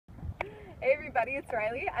Hey everybody, it's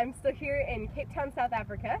Riley. I'm still here in Cape Town, South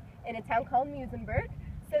Africa, in a town called Muizenberg.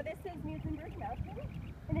 So this is Muizenberg Mountain,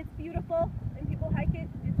 and it's beautiful, and people hike it.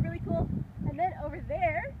 It's really cool. And then over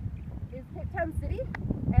there is Cape Town City,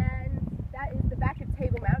 and that is the back of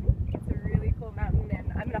Table Mountain. It's a really cool mountain,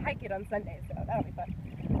 and I'm gonna hike it on Sunday, so that'll be fun.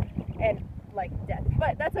 And like death,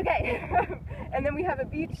 but that's okay. And then we have a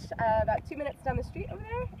beach about 2 minutes down the street over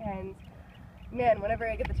there, and man, whenever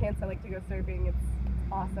I get the chance, I like to go surfing. It's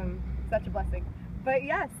awesome, such a blessing. But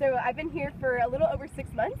yeah, so I've been here for a little over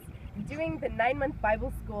 6 months doing the 9-month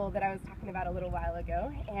Bible school that I was talking about a little while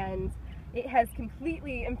ago, and it has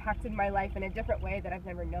completely impacted my life in a different way that I've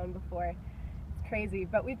never known before. It's crazy,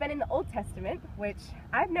 but we've been in the Old Testament, which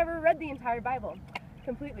I've never read the entire Bible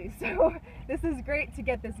completely, so this is great to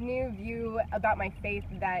get this new view about my faith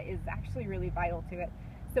that is actually really vital to it.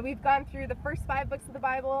 So we've gone through the first 5 books of the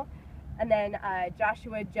Bible, and then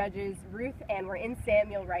Joshua, Judges, Ruth, and we're in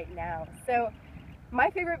Samuel right now. So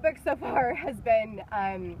my favorite book so far has been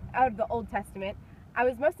out of the Old Testament. I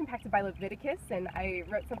was most impacted by Leviticus, and I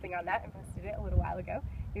wrote something on that and posted it a little while ago.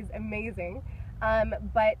 It was amazing.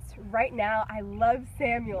 But right now I love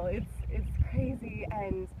Samuel. It's crazy,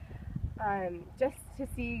 and just to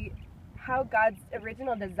see how God's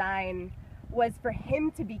original design was for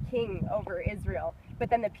him to be king over Israel, but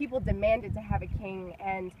then the people demanded to have a king,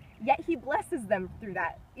 and yet he blesses them through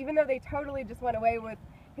that. Even though they totally just went away with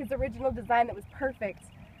his original design that was perfect,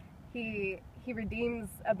 he redeems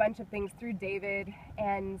a bunch of things through David,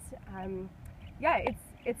 and yeah,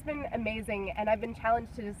 it's been amazing, and I've been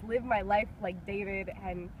challenged to just live my life like David,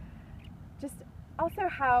 and just also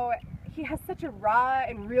how he has such a raw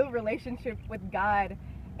and real relationship with God,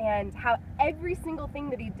 and how every single thing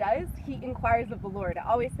that he does, he inquires of the Lord. It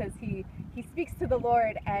always says he speaks to the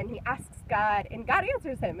Lord and he asks God, and God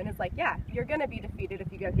answers him, and it's like, yeah, you're gonna be defeated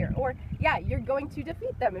if you go here, or yeah, you're going to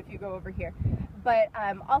defeat them if you go over here. But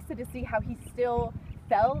also to see how he still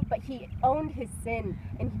fell, but he owned his sin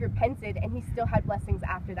and he repented, and he still had blessings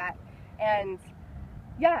after that. And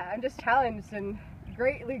yeah, I'm just challenged and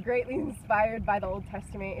greatly inspired by the Old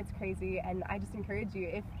Testament. It's crazy, and I just encourage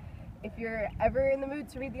you, if you're ever in the mood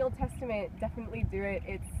to read the Old Testament, definitely do it.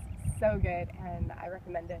 It's so good, and I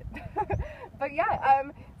recommend it. But yeah,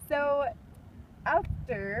 so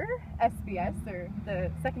after SBS, or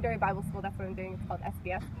the Secondary Bible School, that's what I'm doing, it's called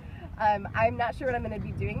SBS. I'm not sure what I'm going to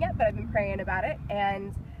be doing yet, but I've been praying about it,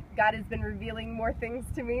 and God has been revealing more things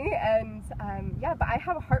to me, and yeah, but I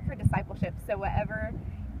have a heart for discipleship, so whatever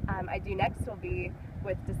I do next will be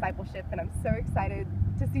with discipleship, and I'm so excited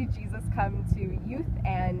to see Jesus come to youth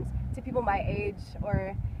and to people my age,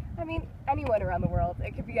 or I mean anyone around the world.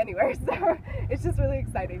 It could be anywhere, so it's just really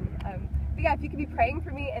exciting. But yeah, if you could be praying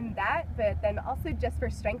for me in that, but then also just for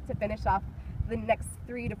strength to finish off the next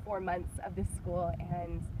 3 to 4 months of this school.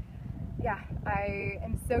 And yeah, I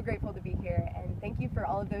am so grateful to be here, and thank you for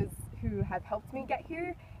all of those who have helped me get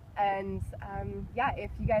here. And yeah,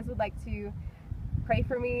 if you guys would like to pray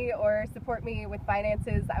for me or support me with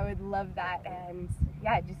finances, I would love that. And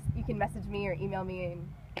yeah, just you can message me or email me and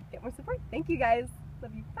get more support. Thank you guys.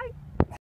 Love you. Bye.